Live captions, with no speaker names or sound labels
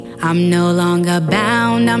I'm no longer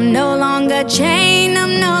bound, I'm no longer chained,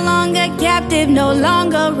 I'm no longer captive, no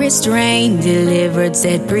longer restrained, delivered,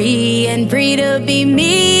 set free, and free to be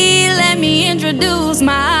me. Let me introduce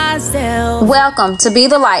myself. Welcome to Be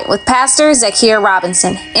the Light with Pastor Zakia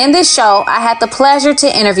Robinson. In this show, I had the pleasure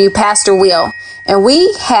to interview Pastor Will, and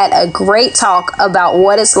we had a great talk about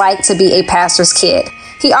what it's like to be a pastor's kid.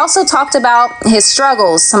 He also talked about his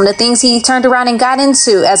struggles, some of the things he turned around and got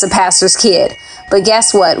into as a pastor's kid. But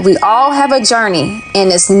guess what? We all have a journey,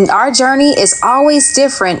 and our journey is always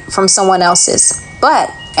different from someone else's.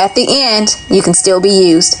 But at the end, you can still be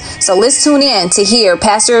used. So let's tune in to hear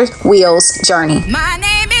Pastor Will's journey. My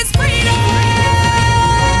name is Freedom.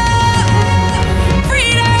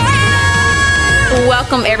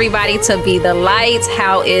 Welcome everybody to Be the Light.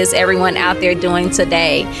 How is everyone out there doing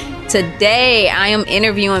today? Today, I am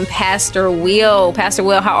interviewing Pastor Will. Pastor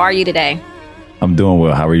Will, how are you today? I'm doing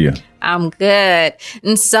well. How are you? I'm good.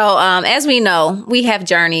 And so, as we know, we have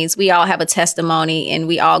journeys. We all have a testimony and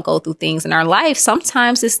we all go through things in our life.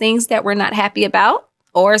 Sometimes it's things that we're not happy about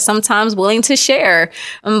or sometimes willing to share.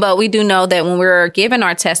 But we do know that when we're given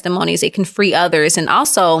our testimonies, it can free others. And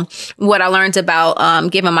also what I learned about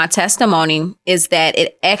giving my testimony is that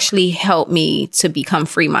it actually helped me to become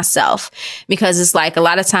free myself, because it's like a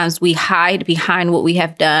lot of times we hide behind what we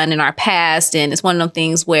have done in our past. And it's one of those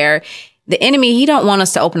things where the enemy, he don't want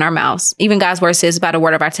us to open our mouths. Even God's word says about a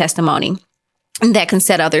word of our testimony that can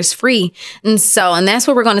set others free. And that's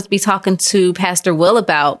what we're going to be talking to Pastor Will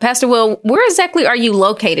about. Pastor Will, where exactly are you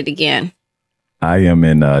located again? I am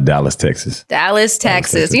in Dallas, Texas. Dallas,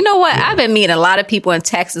 Texas. You know what? Yeah. I've been meeting a lot of people in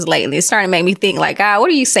Texas lately. It's starting to make me think like, God, what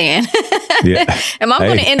are you saying? Yeah. Am I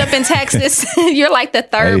going to end up in Texas? You're like the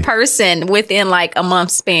third person within like a month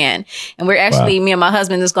span. And we're actually, me and my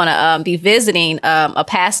husband is going to be visiting a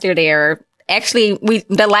pastor there. Actually,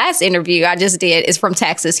 the last interview I just did is from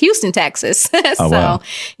Texas, Houston, Texas. So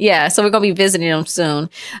we're going to be visiting them soon.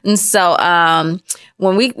 And so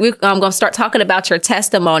when I'm going to start talking about your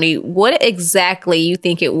testimony, what exactly you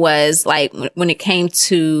think it was like when it came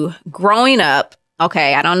to growing up?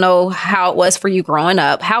 Okay, I don't know how it was for you growing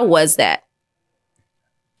up. How was that?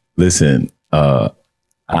 Listen,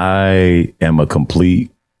 I am a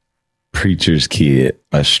complete preacher's kid,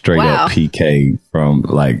 a straight up PK from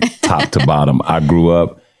like top to bottom. I grew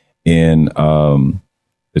up in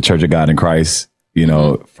the Church of God in Christ, you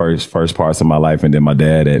know, first parts of my life. And then my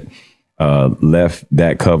dad had left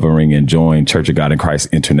that covering and joined Church of God in Christ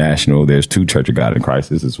International. There's two Church of God in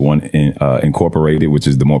Christ. This is one incorporated, which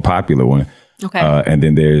is the more popular one. Okay. And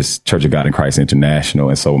then there's Church of God in Christ International.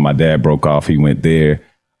 And so when my dad broke off, he went there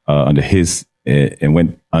under and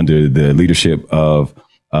went under the leadership of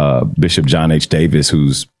Bishop John H. Davis,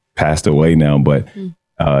 who's passed away now, but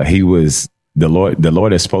he was the Lord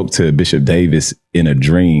that spoke to Bishop Davis in a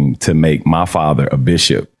dream to make my father a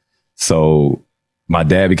bishop. So my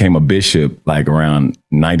dad became a bishop like around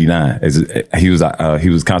 99. He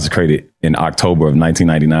was consecrated in October of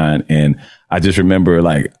 1999, and I just remember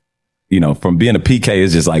like, you know, from being a PK,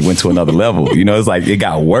 it's just like went to another level. You know, it's like it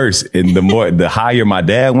got worse, and the higher my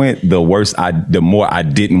dad went, the more I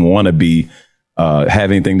didn't want to be. Have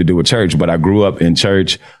anything to do with church, but I grew up in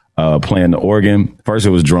church, playing the organ. First it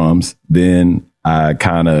was drums. Then I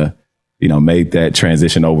kind of, you know, made that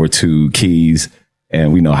transition over to keys,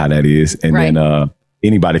 and we know how that is. And then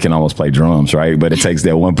anybody can almost play drums, right? But it takes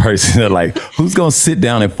that one person to like, who's going to sit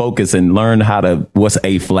down and focus and learn what's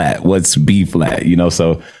A flat, what's B flat, you know?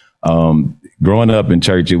 So growing up in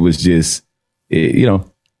church, it was just, you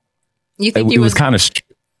know, it was kind of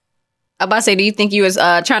I'm about to say, do you think you was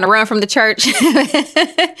trying to run from the church?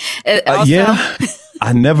 Yeah,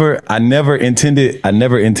 I never intended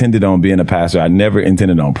on being a pastor. I never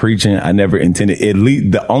intended on preaching. I never intended, at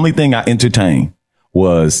least the only thing I entertained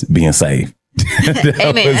was being saved.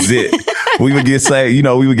 That was it. We would get saved. You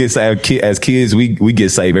know, we would get saved as kids. We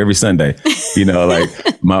get saved every Sunday. You know, like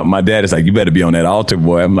my dad is like, you better be on that altar,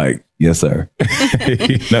 boy. I'm like, yes, sir.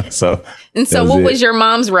 You know, so. And so what was your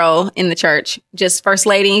mom's role in the church? Just first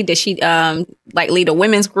lady? Did she like lead a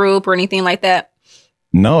women's group or anything like that?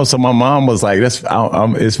 No. So my mom was like, it's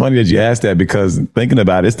funny that you asked that, because thinking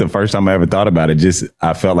about it, it's the first time I ever thought about it.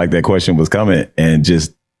 I felt like that question was coming, and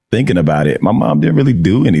just thinking about it, my mom didn't really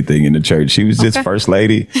do anything in the church. She was just first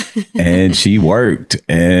lady, and she worked,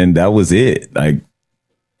 and that was it. Like,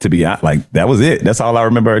 to be honest, like that was it. That's all I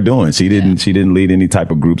remember her doing. She didn't lead any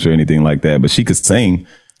type of groups or anything like that, but she could sing.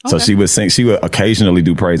 So she would sing. She would occasionally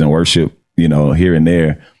do praise and worship, you know, here and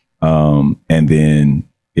there. And then,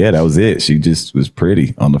 yeah, that was it. She just was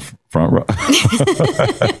pretty on the front row.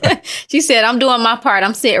 She said, I'm doing my part.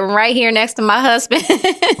 I'm sitting right here next to my husband.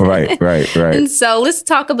 Right. And so let's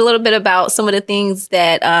talk a little bit about some of the things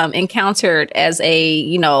that encountered as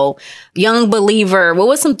a, young believer. What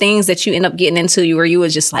were some things that you end up getting into where you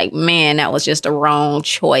was just like, man, that was just a wrong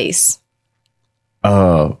choice?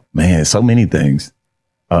 Oh, man, so many things.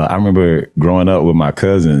 I remember growing up with my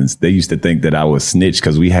cousins, they used to think that I was snitch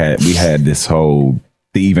because we had this whole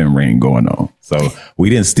thieving ring going on. So we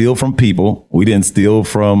didn't steal from people. We didn't steal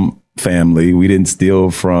from family. We didn't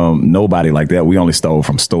steal from nobody like that. We only stole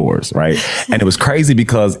from stores. Right. And it was crazy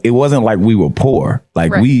because it wasn't like we were poor.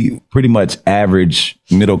 Like we pretty much average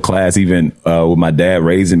middle class, even with my dad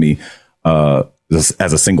raising me as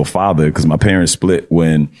a single father, because my parents split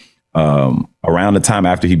when around the time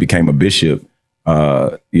after he became a bishop.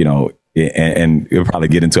 And you'll probably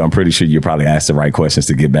get into, I'm pretty sure you'll probably ask the right questions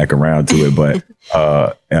to get back around to it. But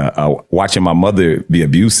watching my mother be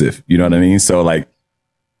abusive, you know what I mean? So like,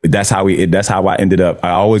 that's how I ended up. I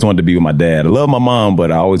always wanted to be with my dad. I love my mom,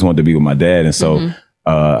 but I always wanted to be with my dad. And so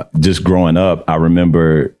just growing up, I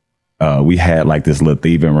remember we had like this little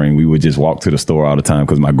thieving ring. We would just walk to the store all the time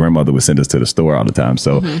because my grandmother would send us to the store all the time.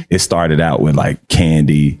 So it started out with like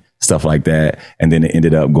candy, stuff like that. And then it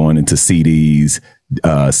ended up going into CDs,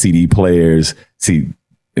 CD players. See,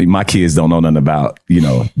 my kids don't know nothing about,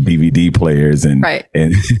 DVD players and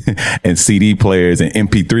and CD players and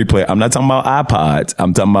MP3 player. I'm not talking about iPods.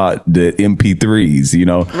 I'm talking about the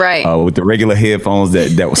MP3s, with the regular headphones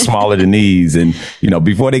that were smaller than these. And,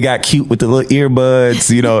 before they got cute with the little earbuds,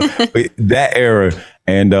 that era.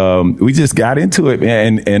 And we just got into it,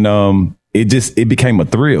 man. And it became a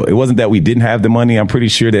thrill. It wasn't that we didn't have the money. I'm pretty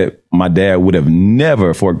sure that my dad would have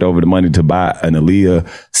never forked over the money to buy an Aaliyah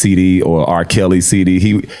CD or R. Kelly CD.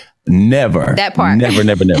 He never. That part. Never.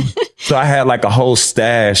 So I had like a whole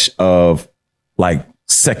stash of like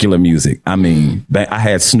secular music. I mean, I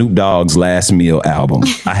had Snoop Dogg's Last Meal album.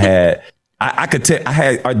 I had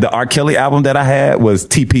the R. Kelly album that I had was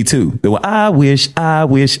TP2. The one, I wish. I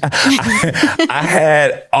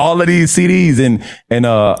had all of these CDs and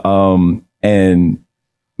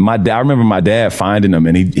my dad, I remember my dad finding them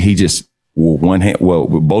and he just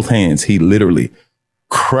with both hands, he literally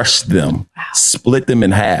crushed them, split them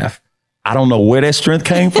in half. I don't know where that strength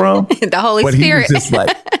came from. The Holy Spirit. He was just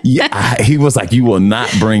like, he was like, you will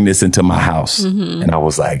not bring this into my house. And I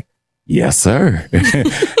was like, yes, sir.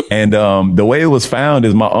 And the way it was found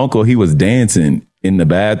is my uncle, he was dancing in the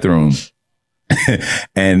bathroom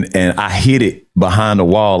and I hid it behind the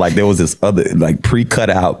wall. Like there was this other like pre-cut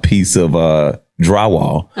out piece of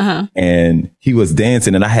drywall and he was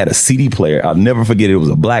dancing and I had a CD player. I'll never forget it. It was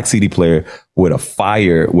a black CD player with a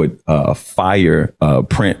fire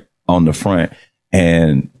print on the front.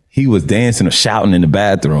 And he was dancing or shouting in the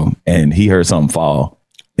bathroom and he heard something fall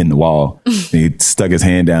in the wall. He stuck his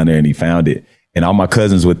hand down there and he found it. And all my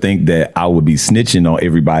cousins would think that I would be snitching on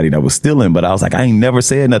everybody that was stealing. But I was like, I ain't never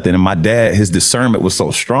said nothing. And my dad, his discernment was so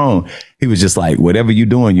strong. He was just like, whatever you're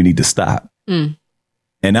doing, you need to stop. And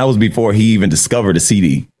that was before he even discovered a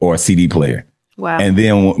CD or a CD player. Wow. And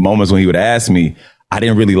then moments when he would ask me, I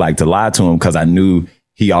didn't really like to lie to him because I knew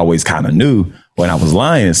he always kind of knew when I was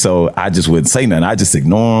lying. So I just wouldn't say nothing. I just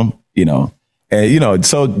ignore him, And,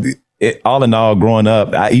 so all in all, growing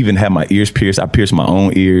up, I even had my ears pierced. I pierced my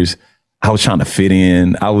own ears. I was trying to fit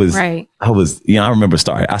in. I remember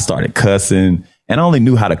I started cussing and I only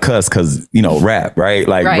knew how to cuss because, rap, right?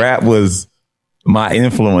 Like rap was my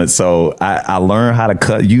influence. So I learned how to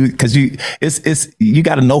cuss you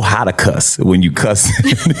got to know how to cuss when you cuss.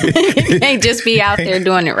 You can't just be out there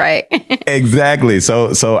doing it right. Exactly.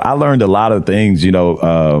 So I learned a lot of things, being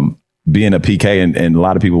a PK and a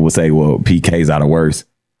lot of people will say, well, PKs are the worst.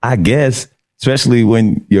 I guess. Especially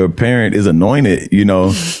when your parent is anointed,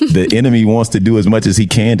 the enemy wants to do as much as he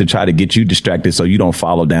can to try to get you distracted so you don't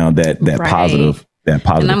follow down that positive path.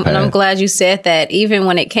 And I'm glad you said that. Even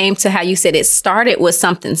when it came to how you said it started with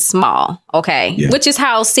something small, which is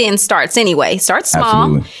how sin starts anyway. Starts small,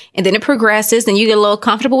 absolutely. And then it progresses, and you get a little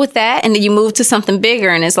comfortable with that, and then you move to something bigger,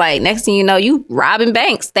 and it's like next thing you know, you robbing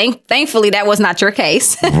banks. Thankfully, that was not your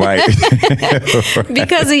case, right?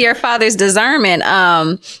 Because of your father's discernment.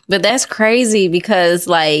 But that's crazy because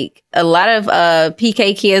like a lot of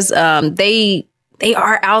PK kids, they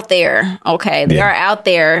are out there. Okay. They are out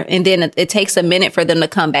there. And then it takes a minute for them to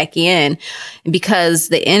come back in because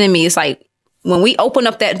the enemy is like, when we open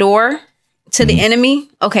up that door to the enemy,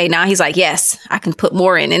 okay, now he's like, yes, I can put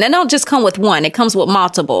more in. And it don't just come with one. It comes with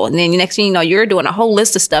multiple. And then next thing you know, you're doing a whole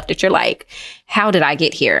list of stuff that you're like, how did I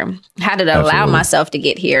get here? How did I allow myself to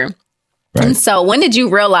get here? Right. And so when did you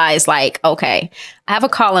realize, like, okay, I have a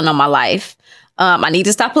calling on my life. I need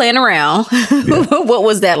to stop playing around. Yeah. What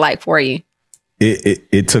was that like for you?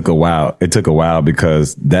 It took a while. It took a while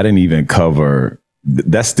because that didn't even cover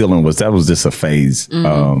that. That was just a phase.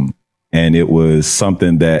 Mm-hmm. And it was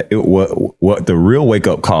something that what the real wake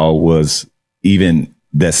up call was, even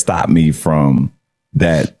that stopped me from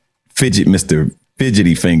that Mr.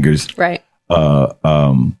 Fidgety Fingers. Right.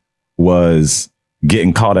 Was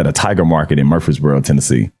getting caught at a tiger market in Murfreesboro,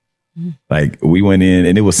 Tennessee. Mm-hmm. Like, we went in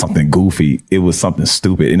and it was something goofy. It was something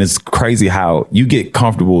stupid. And it's crazy how you get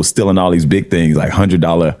comfortable stealing all these big things, like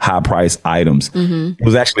 $100 high price items. Mm-hmm. It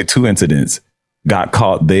was actually 2 incidents. Got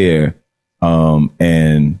caught there.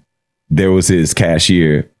 And there was his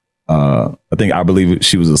cashier. I believe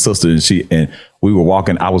she was a sister, and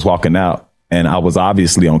I was walking out, and I was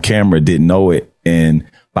obviously on camera, didn't know it. And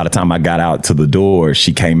by the time I got out to the door,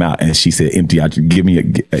 she came out and she said, empty out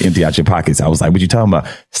your pockets. I was like, what you talking about?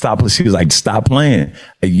 Stop. She was like, stop playing.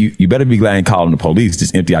 You better be glad and calling the police.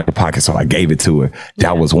 Just empty out your pockets. So I gave it to her.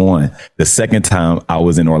 That was one. The second time I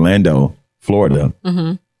was in Orlando, Florida,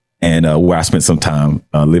 mm-hmm. and where I spent some time,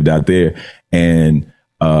 lived out there. And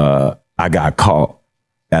I got caught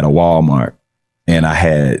at a Walmart. And I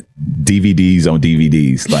had DVDs on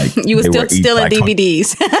DVDs. Like, you were still stealing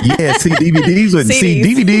DVDs. Yeah, see,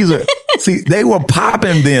 DVDs were they were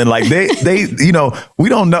popping then. Like they, we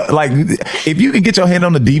don't know. Like, if you can get your hand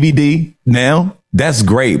on a DVD now, that's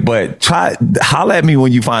great. But holler at me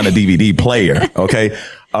when you find a DVD player. Okay.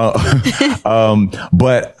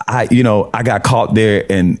 But I got caught there,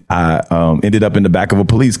 and I ended up in the back of a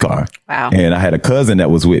police car. Wow. And I had a cousin that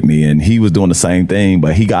was with me, and he was doing the same thing,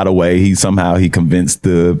 but he got away. He convinced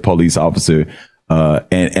the police officer.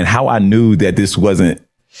 And how I knew that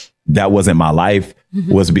that wasn't my life,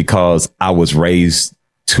 mm-hmm. was because I was raised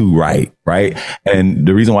to right. And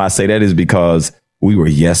the reason why I say that is because we were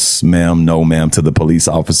yes, ma'am, no, ma'am to the police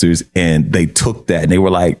officers, and they took that and they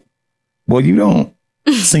were like, well, you don't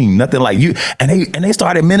seem nothing like you. And they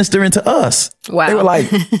started ministering to us. Wow. They were like,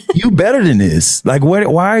 you better than this. Like,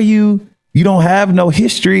 why are you don't have no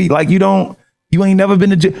history. Like, you ain't never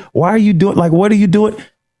been to jail. Why are you doing, like, what are you doing?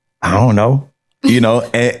 I don't know,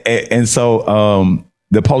 and so,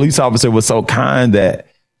 the police officer was so kind that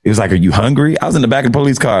it was like, are you hungry? I was in the back of the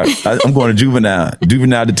police car. I'm going to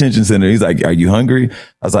juvenile detention center. He's like, are you hungry?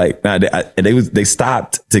 I was like, nah. They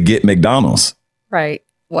stopped to get McDonald's. Right.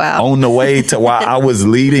 Wow. On the way to while I was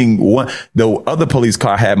leading the other police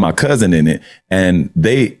car had my cousin in it, and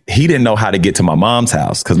he didn't know how to get to my mom's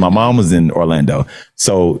house because my mom was in Orlando.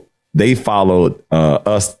 So they followed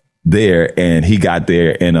us there, and he got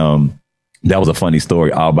there, and that was a funny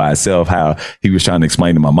story all by itself, how he was trying to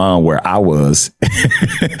explain to my mom where I was.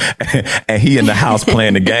 And he in the house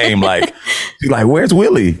playing the game. Like, she's like, where's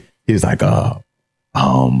Willie? He was like, he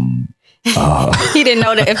didn't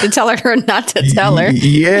know if to tell her or not to tell her.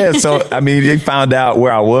 Yeah. So, I mean, they found out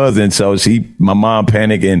where I was. And so my mom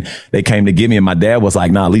panicked, and they came to get me. And my dad was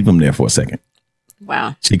like, nah, leave him there for a second.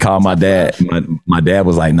 Wow. She called my dad. My dad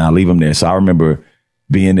was like, nah, leave him there. So I remember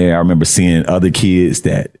being there. I remember seeing other kids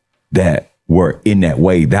that were in that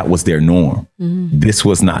way. That was their norm. Mm-hmm. This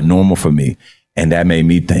was not normal for me. And that made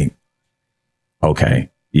me think, okay,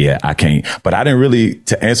 yeah, I can't. But I didn't really,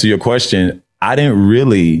 to answer your question, I didn't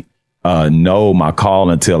really know my call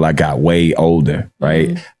until I got way older,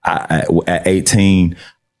 right? Mm-hmm. At 18,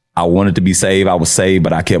 I wanted to be saved. I was saved,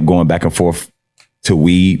 but I kept going back and forth to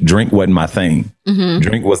weed. Drink wasn't my thing. Mm-hmm.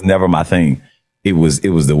 Drink was never my thing. It was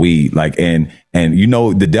the weed. Like, and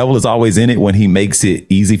the devil is always in it when he makes it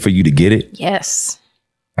easy for you to get it. Yes.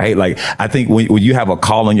 Right. Like, I think when you have a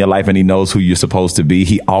call in your life and he knows who you're supposed to be,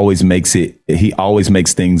 he always makes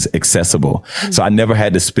things accessible. Mm-hmm. So I never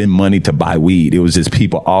had to spend money to buy weed. It was just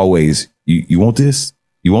people always, you want this?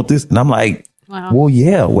 You want this? And I'm like, wow. Well,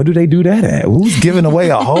 yeah. What do they do that at? Who's giving away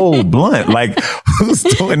a whole blunt? Like, who's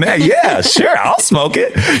doing that? Yeah, sure. I'll smoke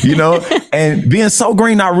it, and being so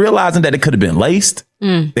green, not realizing that it could have been laced.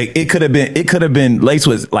 Mm. It could have been laced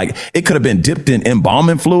with, like, it could have been dipped in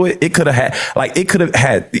embalming fluid. It could have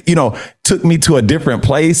had, took me to a different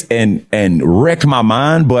place and wrecked my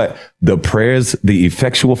mind. But the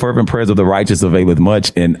effectual fervent prayers of the righteous availeth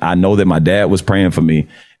much. And I know that my dad was praying for me.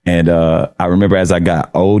 And I remember as I got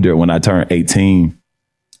older, when I turned 18,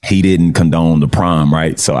 he didn't condone the prom,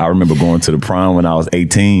 right? So I remember going to the prom when I was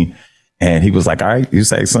 18, and he was like, all right, he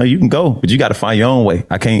was like, son, you can go, but you got to find your own way.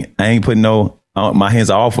 I ain't putting my hands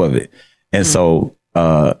off of it. And so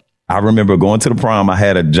I remember going to the prom. I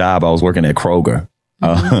had a job. I was working at Kroger.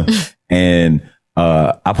 And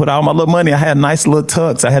I put all my little money. I had nice little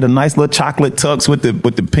tux. I had a nice little chocolate tux with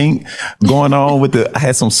the pink going on I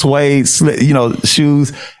had some suede,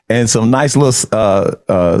 shoes and some nice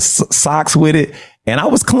little, socks with it. And I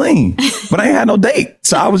was clean, but I ain't had no date.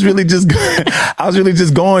 So I was really just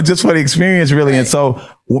going just for the experience, really. And so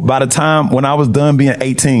by the time when I was done being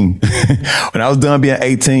 18, I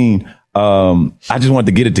just wanted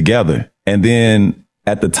to get it together. And then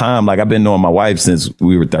at the time, like I've been knowing my wife since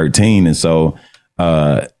we were 13. And so,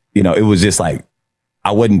 it was just like,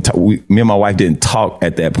 me and my wife didn't talk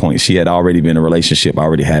at that point. She had already been in a relationship. I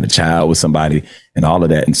already had a child with somebody and all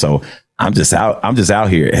of that. And so I'm just out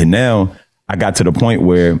here. And now I got to the point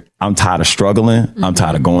where I'm tired of struggling. Mm-hmm. I'm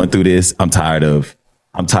tired of going through this. I'm tired of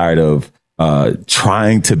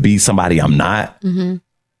trying to be somebody I'm not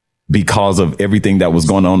because of everything that was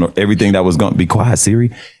going on, be quiet,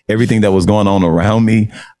 Siri, everything that was going on around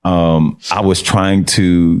me. I was trying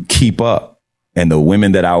to keep up. And the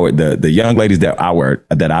women the young ladies that I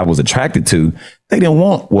was attracted to, they didn't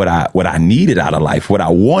want what I needed out of life, what I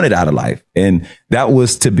wanted out of life. And that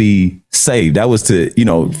was to be saved. That was to,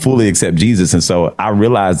 fully accept Jesus. And so I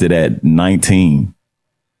realized that at 19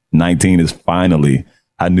 is finally,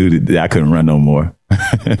 I knew that I couldn't run no more.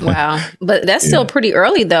 Wow. But that's still pretty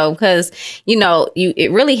early, though, because,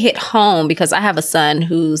 it really hit home because I have a son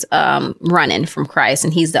who's running from Christ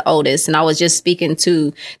and he's the oldest. And I was just speaking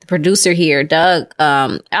to the producer here, Doug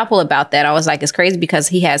Apple, about that. I was like, it's crazy because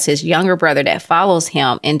he has his younger brother that follows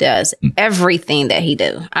him and does everything that he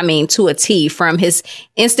do. I mean, to a T. From his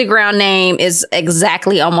Instagram name is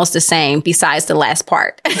exactly almost the same besides the last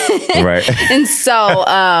part. Right. And so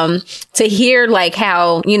to hear like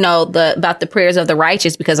how, about the prayers of the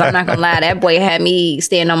righteous, because I'm not gonna lie, that boy had me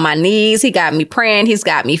staying on my knees. He got me praying. He's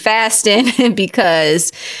got me fasting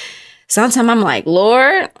because sometimes I'm like,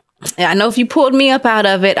 Lord, I know if you pulled me up out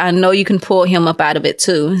of it, I know you can pull him up out of it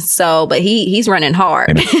too. So, but he's running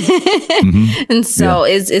hard. And so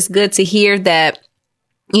it's good to hear that,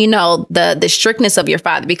 the strictness of your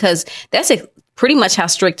father, because that's pretty much how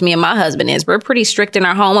strict me and my husband is. We're pretty strict in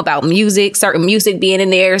our home about music, certain music being in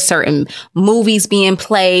there, certain movies being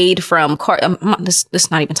played from, let's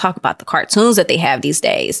not even talk about the cartoons that they have these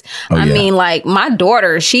days. I mean, like my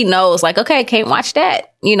daughter, she knows like, okay, I can't watch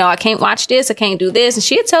that. I can't watch this. I can't do this. And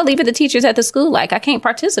she'd tell even the teachers at the school, like, I can't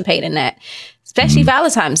participate in that, especially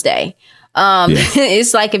Valentine's Day.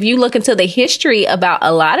 It's like if you look into the history about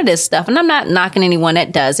a lot of this stuff, and I'm not knocking anyone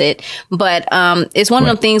that does it, but it's one of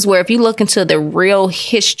them things where if you look into the real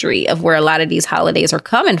history of where a lot of these holidays are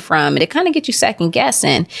coming from, it kind of gets you second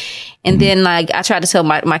guessing. And then like I try to tell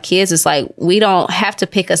my kids, it's like we don't have to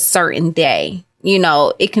pick a certain day.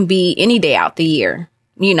 It can be any day out the year.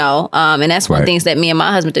 And that's one of the things that me and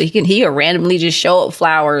my husband do. He'll randomly just show up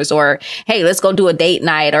flowers or, hey, let's go do a date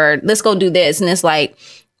night or let's go do this. And it's like,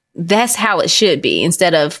 that's how it should be.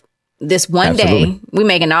 Instead of this one day, we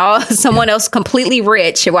making someone else completely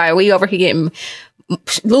rich while we over here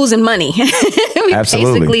losing money. We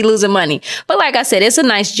basically losing money. But like I said, it's a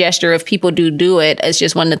nice gesture if people do it. It's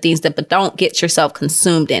just one of the things but don't get yourself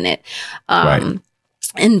consumed in it. And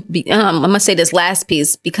I'm going to say this last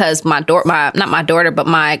piece because my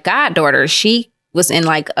goddaughter, she was in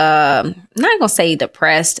like, not gonna say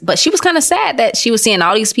depressed, but she was kind of sad that she was seeing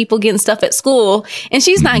all these people getting stuff at school and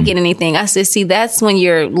she's not getting anything. I said, see, that's when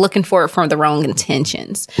you're looking for it from the wrong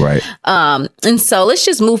intentions. Right. And so let's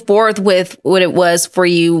just move forward with what it was for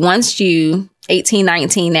you once you 18,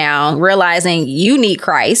 19 now, realizing you need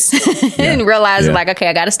Christ and realizing like, okay,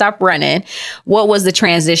 I got to stop running. What was the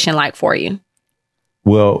transition like for you?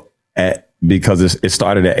 Well, because it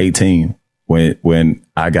started at 18. When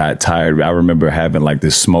I got tired, I remember having like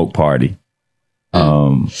this smoke party.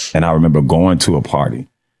 And I remember going to a party.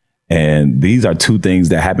 And these are two things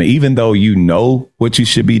that happen. Even though you know what you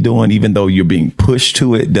should be doing, even though you're being pushed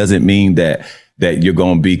to it, doesn't mean that you're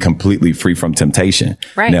going to be completely free from temptation.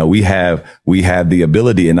 Right. Now we have the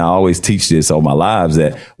ability, and I always teach this all my lives,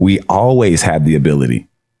 that we always have the ability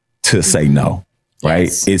to say no. Right.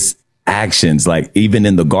 Yes. It's actions, like even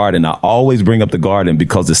in the garden. I always bring up the garden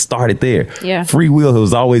because it started there. Yeah. Free will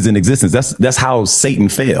was always in existence. That's how Satan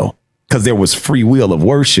fell, because there was free will of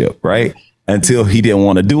worship, right? Until he didn't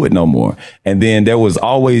want to do it no more. And then there was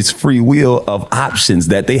always free will of options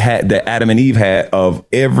that they had, that Adam and Eve had, of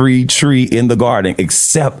every tree in the garden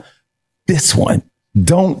except this one.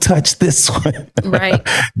 Don't touch this one. Right.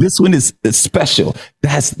 This one is special.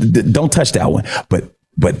 Don't touch that one.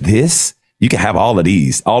 But this, you can have all of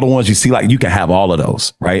these, all the ones you see, like you can have all of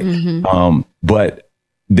those. Right. Mm-hmm. But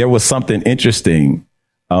there was something interesting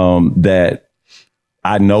that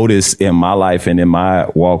I noticed in my life and in my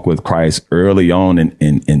walk with Christ early on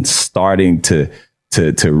and starting to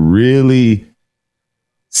really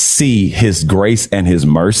see his grace and his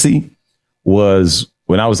mercy was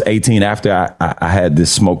when I was 18, after I had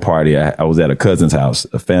this smoke party. I was at a cousin's house,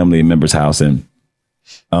 a family member's house. And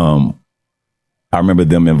I remember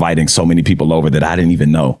them inviting so many people over that I didn't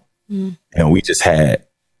even know. And we just had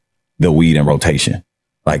the weed in rotation,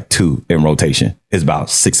 like 2 in rotation. It's about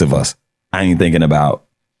 6 of us. I ain't thinking about,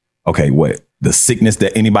 okay, what the sickness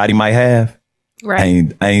that anybody might have.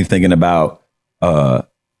 Right. I ain't thinking about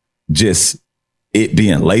just it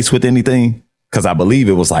being laced with anything. Cause I believe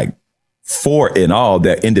it was like 4 in all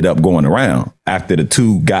that ended up going around after the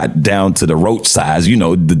 2 got down to the roach size, the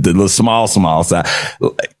little small size.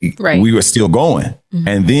 Right. We were still going.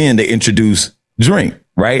 And then they introduced drink.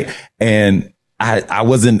 Right. And I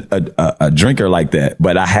wasn't a drinker like that,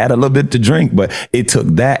 but I had a little bit to drink. But it took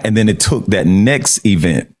that, and then it took that next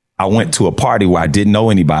event. I went to a party where I didn't know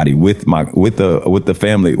anybody with the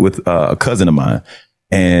family, with a cousin of mine,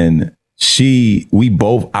 and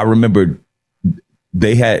I remember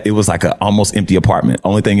it was like an almost empty apartment.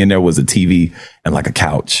 Only thing in there was a TV and like a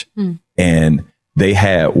couch, and they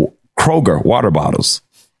had Kroger water bottles,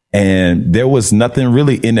 and there was nothing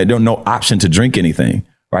really in there. There was no option to drink anything.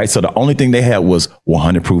 Right. So the only thing they had was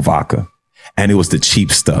 100 proof vodka, and it was the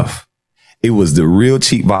cheap stuff. It was the real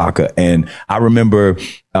cheap vodka. And I remember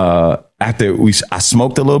after I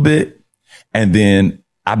smoked a little bit, and then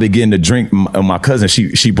I began to drink. My cousin,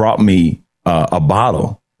 she brought me a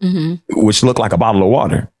bottle, which looked like a bottle of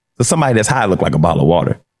water. So somebody that's high looked like a bottle of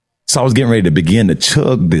water. So I was getting ready to begin to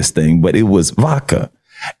chug this thing, but it was vodka.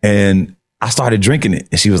 And I started drinking it.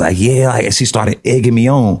 And she was like, yeah. And she started egging me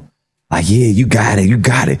on. Like, yeah, you got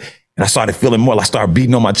it. And I started feeling more. I started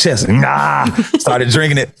beating on my chest. Started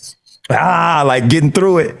drinking it. Like getting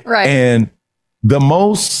through it. Right. And the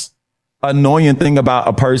most annoying thing about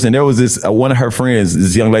a person, there was this one of her friends,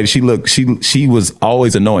 this young lady. She was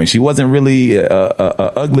always annoying. She wasn't really a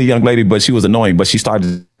ugly young lady, but she was annoying. But she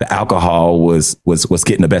started, the alcohol was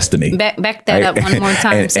getting the best of me. Back that up one more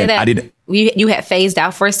time. Say that. I did. You had phased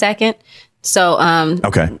out for a second. So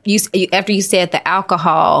okay. You after you said the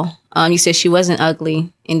alcohol. You said she wasn't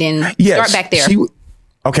ugly, and then start back there.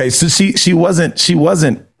 So she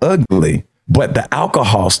wasn't ugly, but the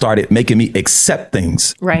alcohol started making me accept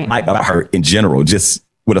things about her in general, just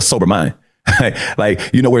with a sober mind. Like,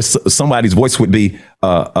 where somebody's voice would be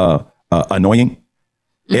annoying.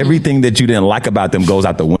 Everything that you didn't like about them goes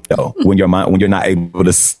out the window when you're not able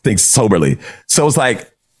to think soberly. So it's like,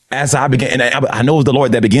 as I began, and I know it was the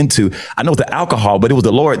Lord that began to, I know it was the alcohol, but it was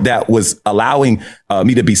the Lord that was allowing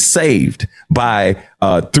me to be saved by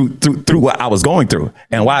through what I was going through.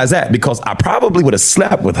 And why is that? Because I probably would have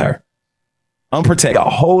slept with her unprotected, a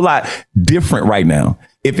whole lot different right now,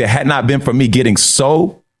 if it had not been for me getting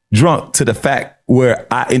so drunk to the fact where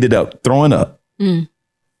I ended up throwing up.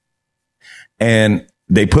 And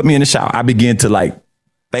they put me in the shower. I began to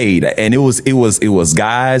fade, and it was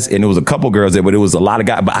guys, and it was a couple girls there, but it was a lot of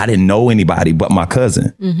guys, but I didn't know anybody but my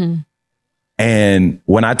cousin. And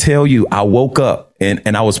when I tell you, I woke up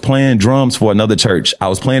and I was playing drums for another church. I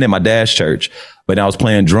was playing at my dad's church, but I was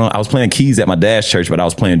playing keys at my dad's church, but I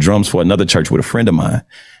was playing drums for another church with a friend of mine.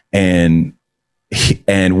 And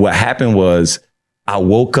what happened was, I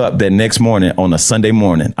woke up that next morning on a Sunday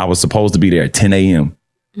morning. I was supposed to be there at 10 a.m.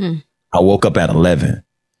 I woke up at 11,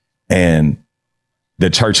 and the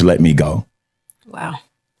church let me go. Wow.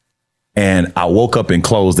 And I woke up in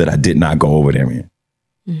clothes that I did not go over there in.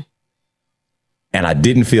 And I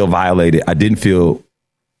didn't feel violated. I didn't feel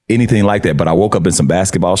anything like that. But I woke up in some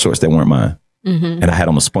basketball shorts that weren't mine. And I had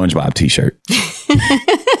on a SpongeBob t-shirt.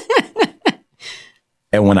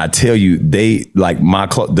 And when I tell you, they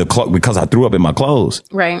the cloak, because I threw up in my clothes.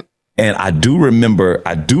 Right. And I do remember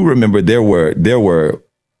there were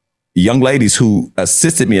young ladies who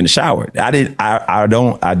assisted me in the shower.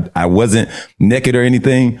 I wasn't naked or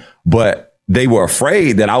anything, but they were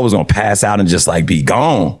afraid that I was going to pass out and just be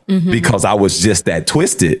gone because I was just that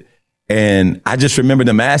twisted. And I just remember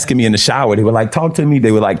them asking me in the shower. They were talk to me.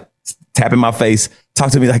 They were tapping my face,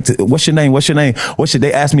 talk to me what's your name? What's your name?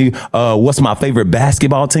 They asked me, what's my favorite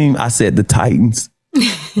basketball team? I said the Titans.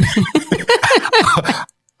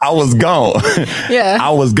 I was gone. Yeah. I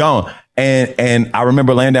was gone. And I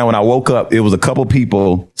remember laying down when I woke up, it was a couple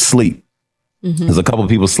people sleep. There's a couple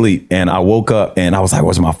people sleep. And I woke up and I was like,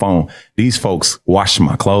 where's my phone? These folks washed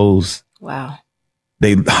my clothes. Wow.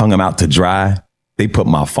 They hung them out to dry. They put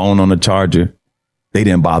my phone on the charger. They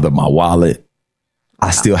didn't bother my wallet. Wow.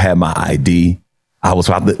 I still had my ID. I was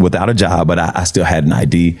without a job, but I still had an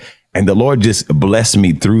ID. And the Lord just blessed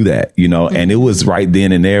me through that, you know, and it was right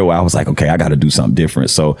then and there where I was like, okay, I got to do something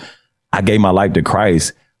different. So I gave my life to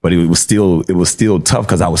Christ, but it was still tough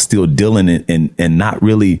because I was still dealing and not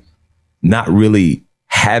really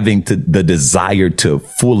having the desire to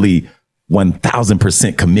fully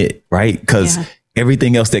 1000% commit. Right. Because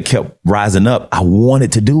everything else that kept rising up, I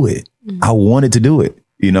wanted to do it. I wanted to do it.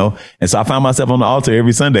 You know, and so I found myself on the altar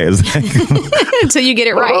every Sunday until you get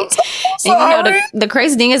it right. And you know, the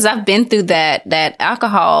crazy thing is I've been through that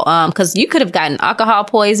alcohol, because you could have gotten alcohol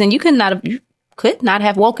poison. You could not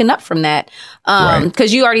have woken up from that.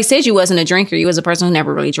 Because you already said you wasn't a drinker. You was a person who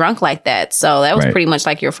never really drunk like that. So that was pretty much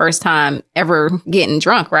like your first time ever getting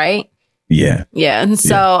drunk, right? Yeah. Yeah. And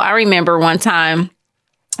so I remember one time,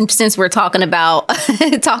 since we're talking about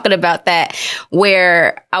that,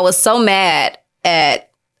 where I was so mad at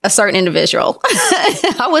a certain individual.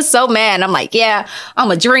 I was so mad. I'm like, yeah, I'm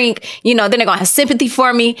a drink, you know, then they're going to have sympathy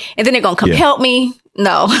for me and then they're going to come help me.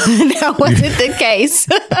 No, that wasn't the case.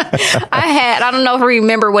 I don't know if I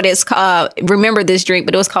remember this drink,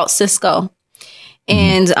 but it was called Cisco.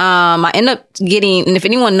 And I ended up getting, and if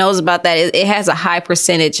anyone knows about that, it has a high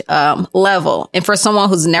percentage level. And for someone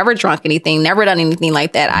who's never drunk anything, never done anything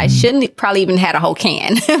like that, I shouldn't probably even had a whole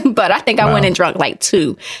can. But I think I went and drunk like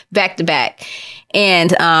 2 back to back.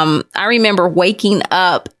 And I remember waking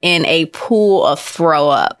up in a pool of throw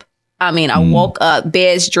up. I mean, I woke up,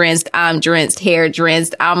 bed's drenched, I'm drenched, hair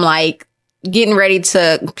drenched. I'm like getting ready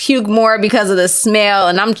to puke more because of the smell.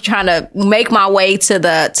 And I'm trying to make my way to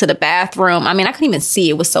the bathroom. I mean, I couldn't even see.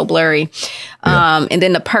 It was so blurry. And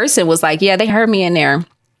then the person was like, yeah, they heard me in there.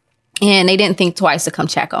 And they didn't think twice to come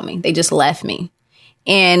check on me. They just left me.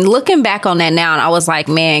 And looking back on that now, I was like,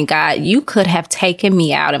 man, God, you could have taken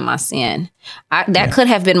me out in my sin. That could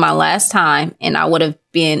have been my last time and I would have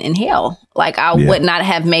been in hell. Like I would not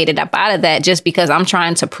have made it up out of that just because I'm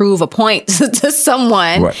trying to prove a point to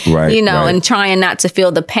someone, you know, and trying not to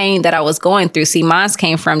feel the pain that I was going through. See, mine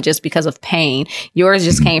came from just because of pain. Yours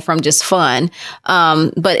just came from just fun.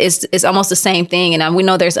 But it's almost the same thing. And we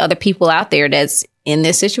know there's other people out there that's in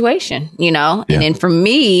this situation, you know, and then for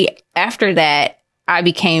me, after that, I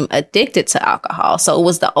became addicted to alcohol. So it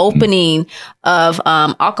was the opening of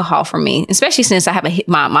alcohol for me, especially since I have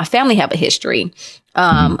my family have a history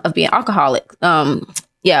of being alcoholics. And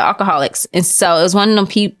so it was one of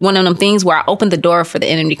them things where I opened the door for the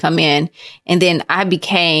enemy to come in, and then I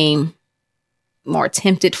became more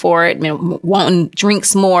tempted for it, wanting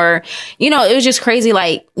drinks more. You know, it was just crazy.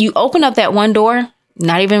 Like you open up that one door,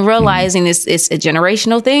 not even realizing it's a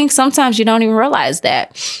generational thing. Sometimes you don't even realize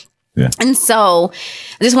that. Yeah. And so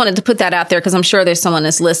I just wanted to put that out there because I'm sure there's someone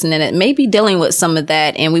that's listening that may be dealing with some of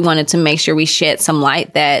that. And we wanted to make sure we shed some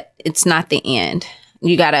light that it's not the end.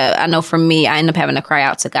 I know for me, I end up having to cry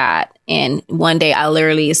out to God. And one day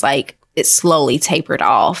it's like it slowly tapered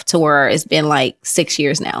off to where it's been like 6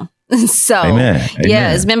 years now. So, Amen.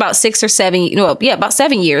 Yeah, it's been about 6 or 7, about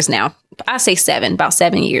 7 years now. I say 7, about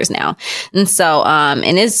 7 years now. And so,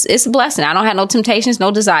 and it's a blessing. I don't have no temptations,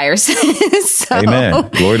 no desires. So, Amen.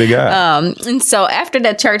 Glory to God. And so after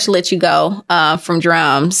that church let you go, from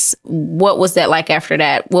drums, what was that like after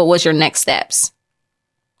that? What was your next steps?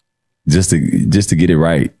 Just to get it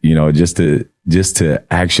right, you know, just to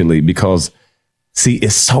actually, because see,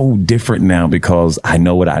 it's so different now because I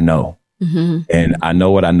know what I know. And I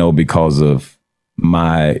know what I know because of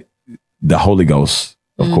the Holy Ghost,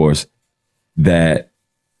 of course, that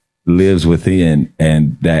lives within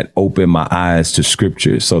and that opened my eyes to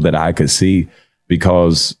scripture so that I could see.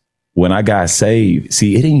 Because when I got saved,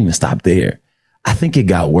 see, it didn't even stop there. I think it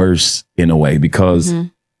got worse in a way because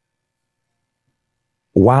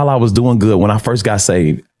while I was doing good, when I first got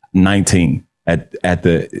saved, 19,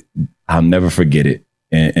 I'll never forget it.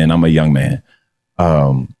 And I'm a young man.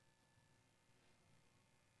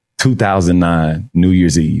 2009, New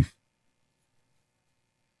Year's Eve.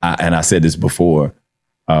 I said this before.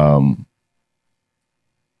 I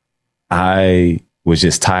was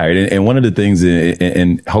just tired. And one of the things,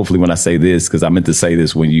 and hopefully when I say this, because I meant to say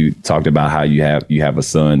this when you talked about how you have a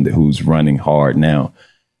son who's running hard now.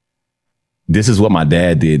 This is what my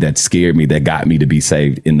dad did that scared me, that got me to be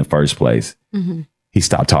saved in the first place. He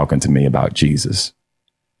stopped talking to me about Jesus.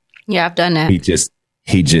 Yeah, I've done that. It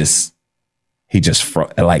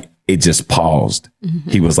just paused.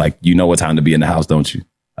 He was like, you know what time to be in the house, don't you?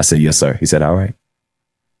 I said, yes, sir. He said, all right.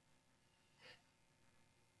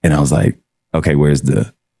 And I was like, okay, where's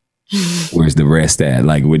the rest at?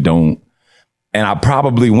 Like, and I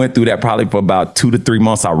probably went through that probably for about 2 to 3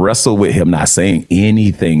 months. I wrestled with him, not saying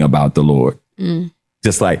anything about the Lord.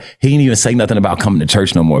 Just like, he didn't even say nothing about coming to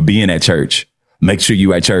church no more, being at church. Make sure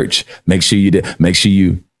you at church. Make sure you did. Make sure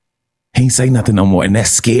you. He ain't say nothing no more. And that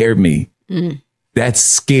scared me. That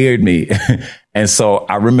scared me. And so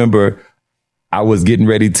I remember I was getting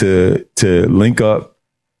ready to link up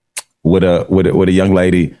with a young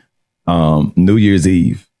lady, New Year's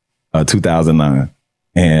Eve, 2009.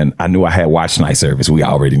 And I knew I had watch night service. We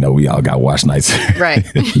already know we all got watch night service. Right.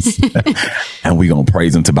 And we're going to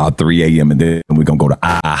praise him to about 3 a.m. and then we're going to go to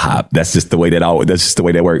IHOP. That's just the way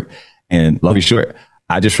that worked. And long and short,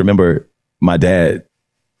 I just remember my dad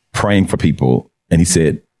praying for people. And he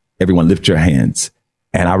said, everyone lift your hands.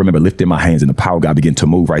 And I remember lifting my hands and the power of God began to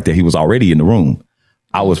move right there. He was already in the room.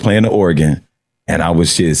 I was playing the organ and I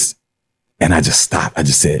just stopped. I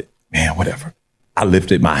just said, man, whatever. I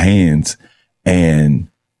lifted my hands and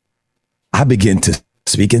I began to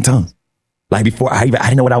speak in tongues. Like before, I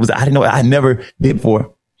didn't know what I didn't know. I never did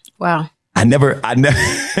before. Wow. I never,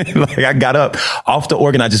 like I got up off the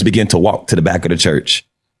organ. I just began to walk to the back of the church.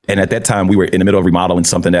 And at that time we were in the middle of remodeling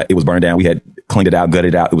something that it was burned down. We had cleaned it out,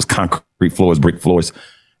 gutted it out. It was concrete floors, brick floors,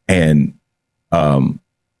 and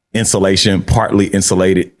insulation, partly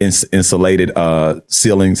insulated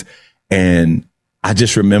ceilings. And I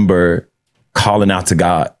just remember calling out to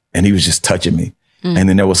God and he was just touching me. And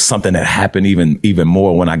then there was something that happened even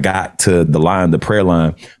more when I got to the prayer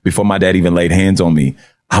line, before my dad even laid hands on me.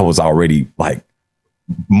 I was already like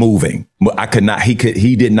moving. I could not, he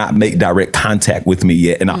did not make direct contact with me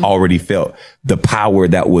yet. And I already felt the power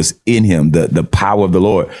that was in him, the power of the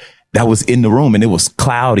Lord that was in the room. And it was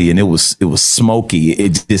cloudy and it was smoky.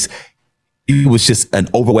 It was just an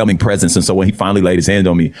overwhelming presence. And so when he finally laid his hand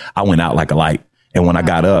on me, I went out like a light. And when I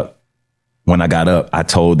got up, I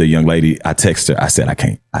told the young lady, I texted her, I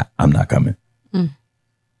said, I'm not coming.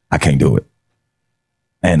 I can't do it.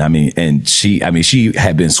 And she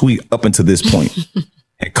had been sweet up until this point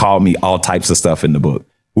and called me all types of stuff in the book.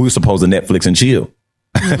 We were supposed to Netflix and chill.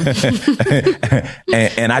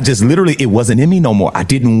 and I just literally, it wasn't in me no more. I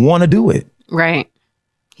didn't want to do it. Right.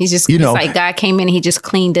 He's just, like God came in and he just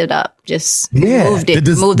cleaned it up. Just moved it.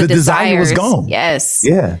 Moved the desire was gone. Yes.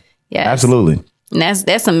 Yeah. Yes. Absolutely. And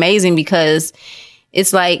that's amazing because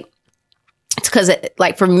it's like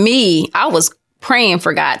for me, I was praying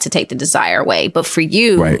for God to take the desire away. But for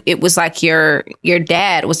you, It was like your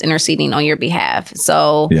dad was interceding on your behalf.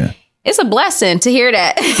 So it's a blessing to hear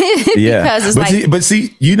that. Because it's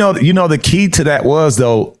see, you know, the key to that was,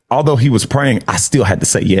 though, although he was praying, I still had to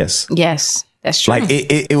say yes. Yes, that's true. Like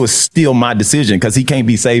it was still my decision because he can't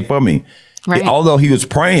be saved for me. Right. Although he was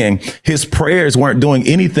praying, his prayers weren't doing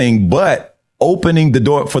anything but opening the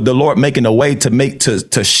door for the Lord, making a way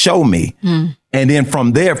to show me. And then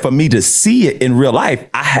from there, for me to see it in real life,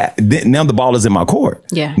 now the ball is in my court.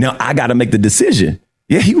 Yeah. Now I got to make the decision.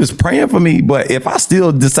 Yeah, he was praying for me. But if I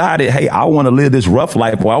still decided, hey, I want to live this rough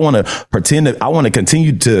life, or I want to pretend that I want to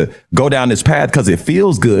continue to go down this path because it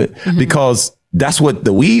feels good, because that's what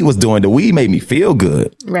the weed was doing. The weed made me feel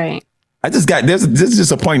good. Right. There's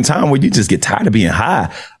just a point in time where you just get tired of being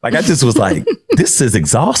high. Like I just was like, this is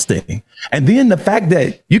exhausting. And then the fact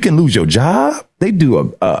that you can lose your job, they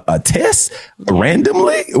do a test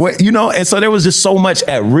randomly, and so there was just so much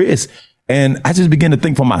at risk. And I just began to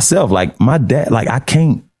think for myself, like my dad, like I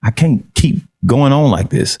can't keep going on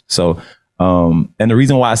like this. So, and the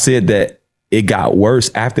reason why I said that it got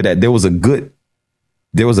worse after that, there was a good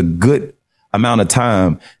amount of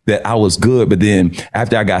time that I was good. But then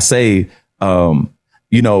after I got saved, when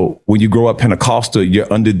you grow up Pentecostal,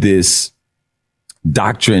 you're under this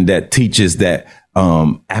doctrine that teaches that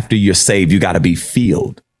after you're saved, you got to be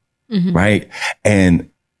filled. Right. And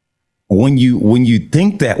when you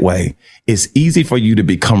think that way, it's easy for you to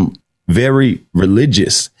become very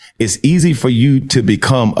religious. It's easy for you to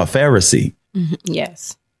become a Pharisee.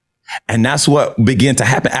 Yes. And that's what began to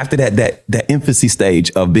happen after that infancy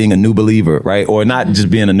stage of being a new believer, right? Or not just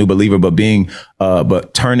being a new believer, but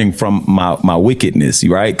but turning from my wickedness,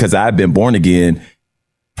 right? Because I've been born again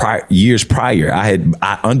years prior.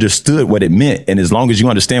 I understood what it meant. And as long as you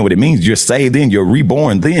understand what it means, you're saved then, you're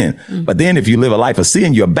reborn then. But then if you live a life of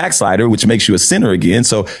sin, you're a backslider, which makes you a sinner again.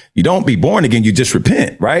 So you don't be born again, you just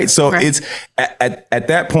repent, right? So it's at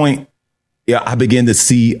that point, I began to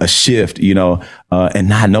see a shift, and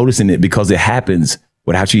not noticing it because it happens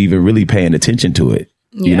without you even really paying attention to it,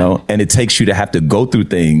 and it takes you to have to go through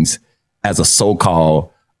things as a so-called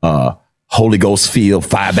Holy Ghost filled,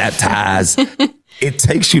 fire baptized. It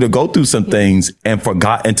takes you to go through some things and for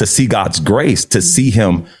God and to see God's grace, to see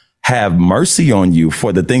him have mercy on you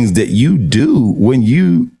for the things that you do when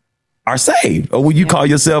you are saved, or when you call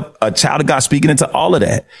yourself a child of God, speaking into all of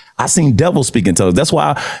that. I seen devils speaking to us. That's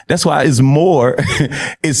why it's more,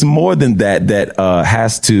 it's more than that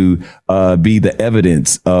has to be the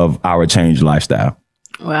evidence of our changed lifestyle.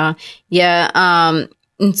 Well, yeah.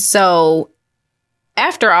 And so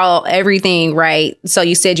after everything, right? So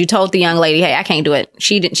you said you told the young lady, hey, I can't do it.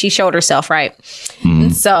 She showed herself, right? Mm-hmm.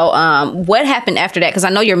 And so what happened after that? Because I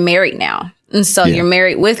know you're married now. And so you're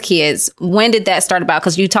married with kids. When did that start about?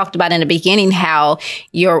 Because you talked about in the beginning how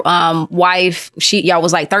your wife, y'all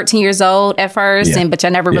was like 13 years old at first, but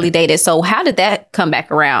y'all never really dated. So how did that come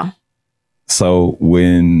back around? So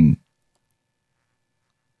when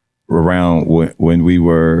we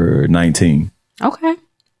were 19. Okay.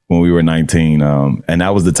 When we were 19, and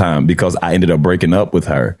that was the time, because I ended up breaking up with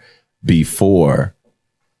her before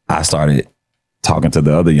I started talking to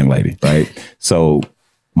the other young lady, right? So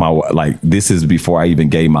this is before I even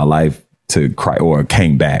gave my life to Christ, or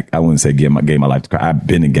came back. I wouldn't say gave my life to Christ. I've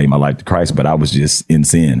been and gave my life to Christ, but I was just in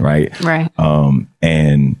sin, right? Right.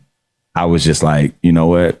 And I was just like, you know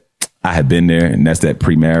what? I had been there, and that's that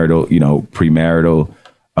premarital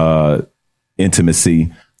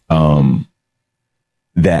intimacy.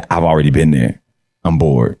 That I've already been there. I'm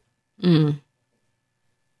bored. Mm.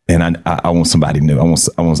 And I want somebody new. I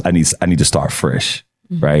need to start fresh.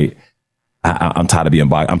 Mm-hmm. Right. I'm tired of being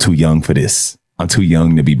bogged. I'm too young for this. I'm too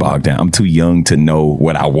young to be bogged down. I'm too young to know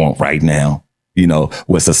what I want right now. You know,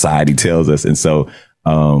 what society tells us. And so,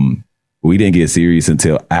 we didn't get serious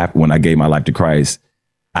until when I gave my life to Christ.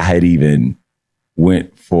 I had even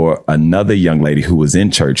went for another young lady who was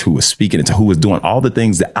in church, who was speaking, who was doing all the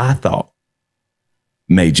things that I thought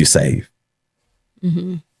made you saved.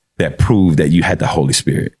 Mm-hmm. That proved that you had the Holy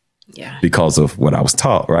Spirit. Yeah. Because of what I was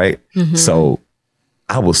taught, right? Mm-hmm. So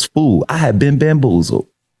I was fooled. I had been bamboozled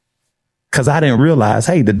because I didn't realize,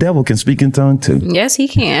 hey, the devil can speak in tongue too. Yes, he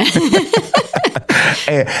can.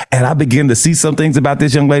 and I began to see some things about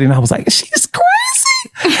this young lady, and I was like, she's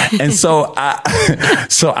crazy. And so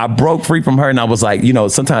I broke free from her, and I was like, you know,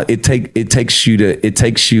 sometimes it takes you to,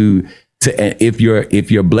 if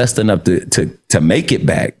you're blessed enough to make it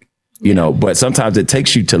back, you know, but sometimes it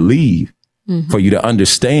takes you to leave for you to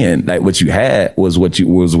understand that what you had was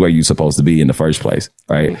where you're supposed to be in the first place.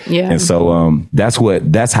 Right. Yeah. And so,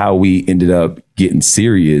 that's how we ended up getting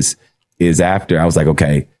serious, is after I was like,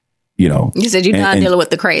 okay, you know, you said you're not dealing with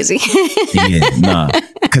the crazy.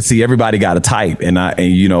 Cause see, everybody got a type, and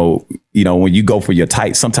you know, when you go for your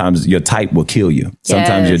type, sometimes your type will kill you.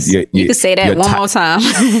 Sometimes you can say that one more time.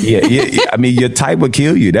 yeah. I mean, your type will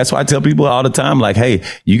kill you. That's why I tell people all the time, like, hey,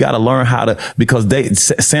 you got to learn how to, because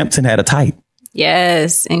Samson had a type.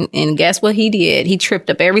 Yes. And guess what he did? He tripped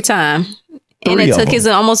up every time. And it took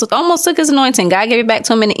almost took his anointing. God gave it back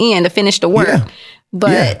to him in the end to finish the work. Yeah.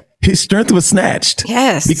 But his strength was snatched.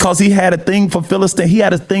 Yes. Because he had a thing for Philistine. He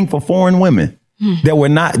had a thing for foreign women that were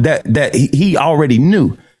not, that he already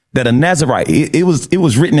knew. That a Nazarite, it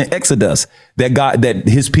was written in Exodus that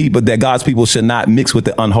God's people should not mix with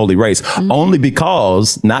the unholy race, only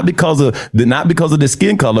because, not because of the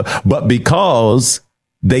skin color, but because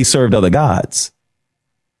they served other gods.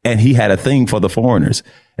 And he had a thing for the foreigners.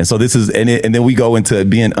 And so this is, and then we go into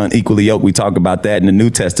being unequally yoked. We talk about that in the New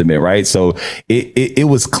Testament, right? So it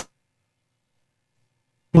was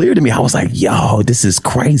clear to me. I was like, yo, this is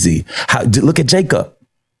crazy. Look at Jacob.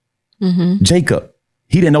 Mm-hmm. Jacob.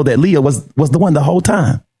 He didn't know that Leah was the one the whole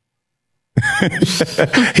time.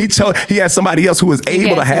 He had somebody else who was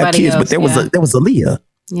able to have kids, but there was a Leah,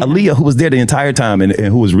 a Leah who was there the entire time and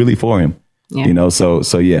who was really for him. Yeah. You know, so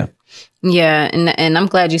yeah. Yeah, and I'm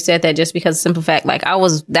glad you said that, just because simple fact, like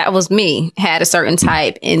that was me, had a certain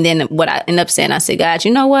type, and then what I ended up saying, I said, God,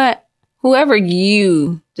 you know what? Whoever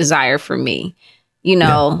you desire for me, you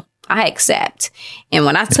know. I accept. And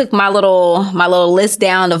when I took my little list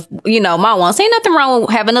down of, you know, my wants, ain't nothing wrong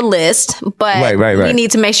with having a list, but we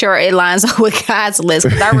need to make sure it lines up with God's list.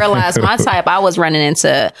 Because I realized my type, I was running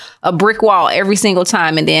into a brick wall every single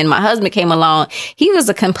time. And then my husband came along. He was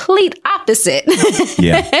a complete opposite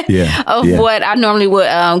of what I normally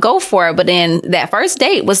would go for. But then that first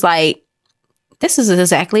date was like, this is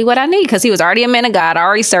exactly what I need, because he was already a man of God,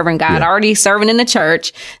 already serving God, already serving in the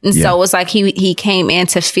church. And so it was like he came in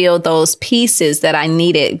to fill those pieces that I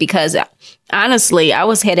needed, because honestly, I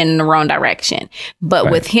was heading in the wrong direction. But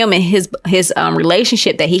with him and his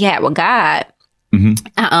relationship that he had with God,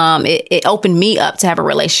 it opened me up to have a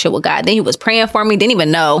relationship with God. Then he was praying for me. Didn't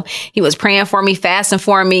even know he was praying for me, fasting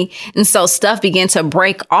for me. And so stuff began to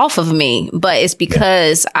break off of me. But it's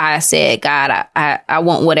because I said, God, I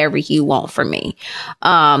want whatever you want for me.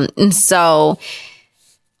 And so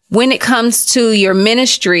when it comes to your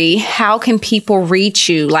ministry, how can people reach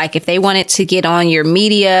you? Like if they wanted to get on your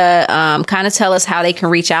media, kind of tell us how they can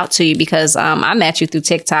reach out to you, because I met you through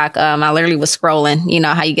TikTok. I literally was scrolling, you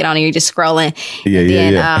know, how you get on and you're just scrolling.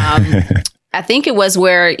 I think it was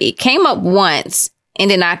where it came up once And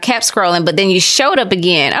then I kept scrolling, but then you showed up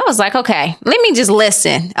again. I was like, okay, let me just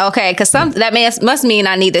listen. Okay. Cause that must mean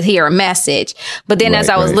I need to hear a message. But then as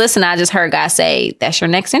I was listening, I just heard God say, that's your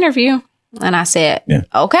next interview. And I said,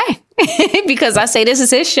 okay, because I say, this is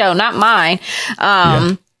his show, not mine.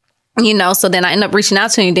 You know, so then I end up reaching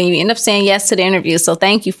out to you. Then you end up saying yes to the interview. So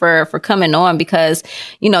thank you for coming on, because,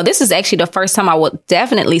 you know, this is actually the first time I would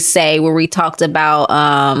definitely say where we talked about,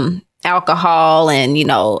 alcohol and, you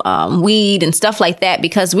know, weed and stuff like that,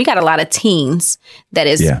 because we got a lot of teens that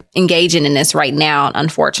is engaging in this right now,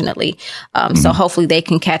 unfortunately. So hopefully they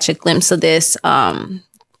can catch a glimpse of this,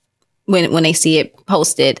 when they see it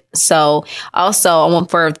posted. So also, I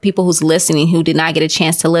want for people who's listening who did not get a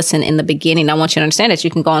chance to listen in the beginning, I want you to understand that you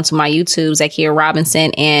can go onto my YouTube, Zakia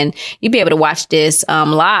Robinson, and you'll be able to watch this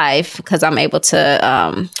live, because I'm able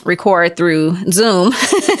to record through Zoom.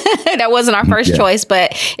 That wasn't our first choice,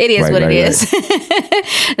 but it is what it is.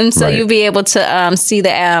 And so you'll be able to see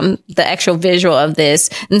the actual visual of this.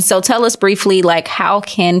 And so tell us briefly, like, how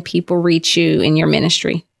can people reach you in your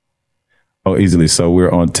ministry? Oh, easily. So we're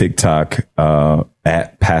on TikTok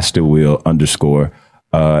at Pastor Will _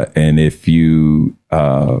 and if you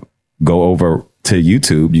go over to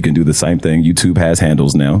YouTube, you can do the same thing. YouTube has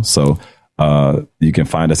handles now. So you can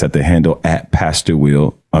find us at the handle at Pastor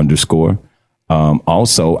Will _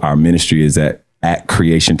 also, our ministry is at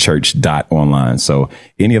creationchurch.online. So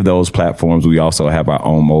any of those platforms, we also have our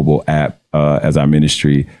own mobile app as our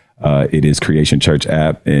ministry. It is Creation Church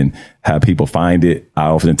app, and how people find it. I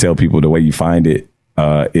often tell people the way you find it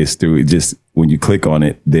is through just when you click on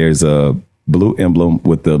it, there's a blue emblem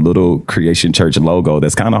with the little Creation Church logo.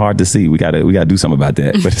 That's kind of hard to see. We gotta do something about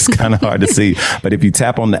that, but it's kind of hard to see. But if you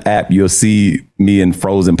tap on the app, you'll see me in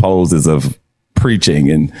frozen poses of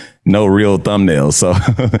preaching and no real thumbnails. So,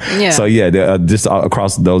 just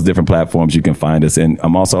across those different platforms, you can find us. And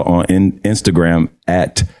I'm also on Instagram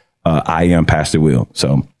at I am Pastor Will.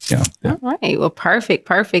 So, yeah. All right. Well, perfect.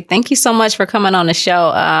 Thank you so much for coming on the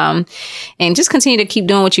show. And just continue to keep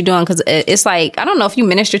doing what you're doing. Cause it's like, I don't know if you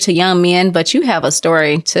minister to young men, but you have a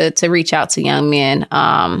story to reach out to young men.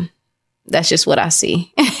 That's just what I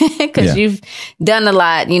see, because you've done a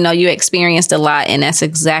lot, you know, you experienced a lot, and that's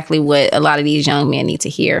exactly what a lot of these young men need to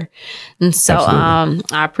hear. And so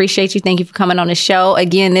I appreciate you. Thank you for coming on the show.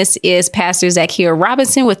 Again, this is Pastor Zakia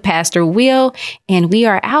Robinson with Pastor Will, and we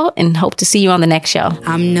are out and hope to see you on the next show.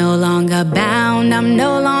 I'm no longer bound. I'm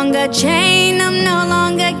no longer chained. I'm no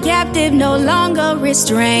longer captive, no longer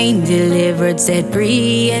restrained. Delivered, set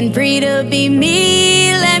free, and free to be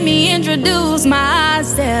me. Let me introduce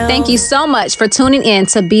myself. Thank you so much for tuning in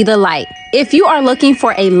to Be the Light. If you are looking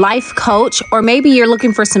for a life coach, or maybe you're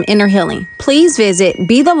looking for some inner healing, please visit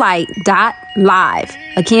BeTheLight.live.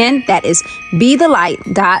 Again, that is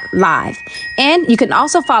BeTheLight.live. And you can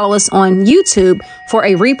also follow us on YouTube for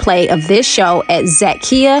a replay of this show at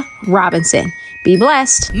Zakia Robinson. Be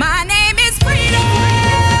blessed. My name